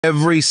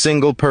Every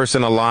single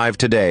person alive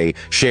today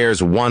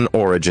shares one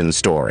origin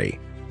story.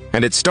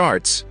 And it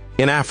starts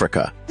in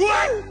Africa.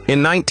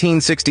 In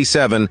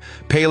 1967,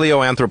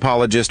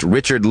 paleoanthropologist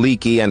Richard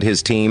Leakey and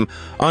his team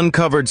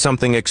uncovered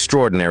something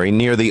extraordinary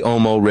near the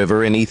Omo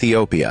River in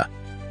Ethiopia.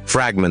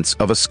 Fragments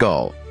of a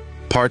skull,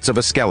 parts of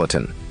a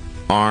skeleton,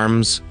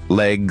 arms,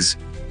 legs,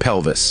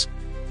 pelvis.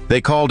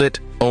 They called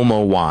it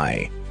Omo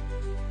I.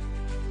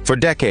 For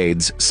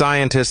decades,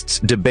 scientists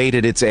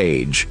debated its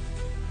age.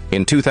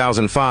 In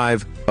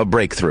 2005, a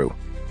breakthrough.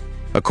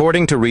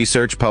 According to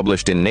research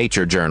published in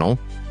Nature journal,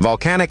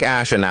 volcanic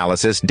ash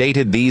analysis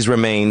dated these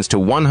remains to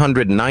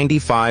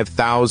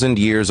 195,000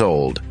 years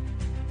old.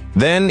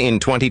 Then, in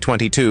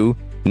 2022,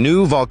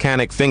 new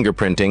volcanic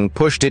fingerprinting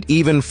pushed it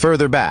even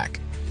further back,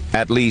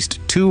 at least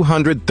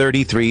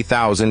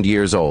 233,000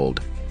 years old.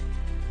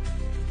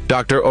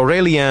 Dr.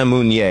 Aurélien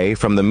Mounier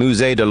from the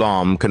Musée de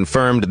l'Homme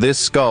confirmed this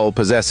skull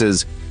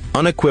possesses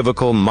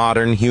unequivocal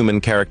modern human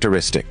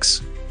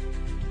characteristics.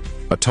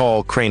 A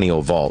tall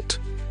cranial vault,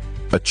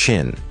 a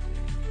chin,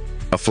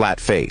 a flat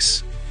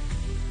face.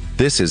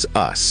 This is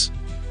us.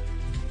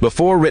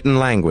 Before written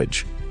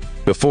language,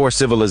 before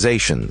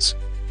civilizations,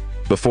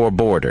 before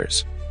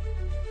borders.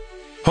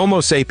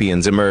 Homo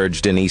sapiens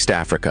emerged in East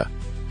Africa.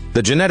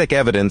 The genetic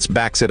evidence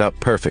backs it up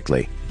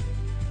perfectly.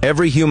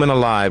 Every human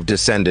alive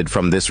descended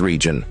from this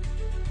region.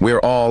 We're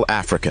all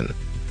African.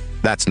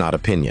 That's not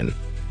opinion.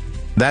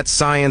 That's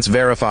science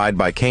verified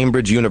by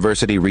Cambridge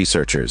University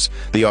researchers,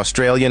 the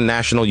Australian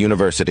National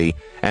University,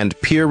 and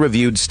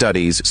peer-reviewed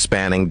studies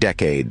spanning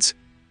decades.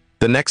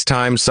 The next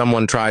time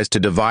someone tries to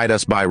divide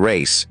us by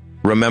race,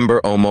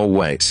 remember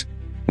Omo I.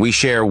 We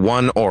share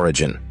one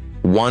origin,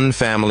 one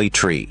family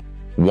tree,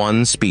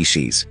 one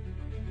species.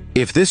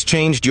 If this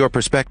changed your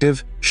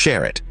perspective,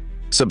 share it.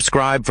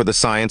 Subscribe for the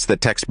science that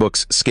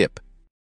textbooks skip.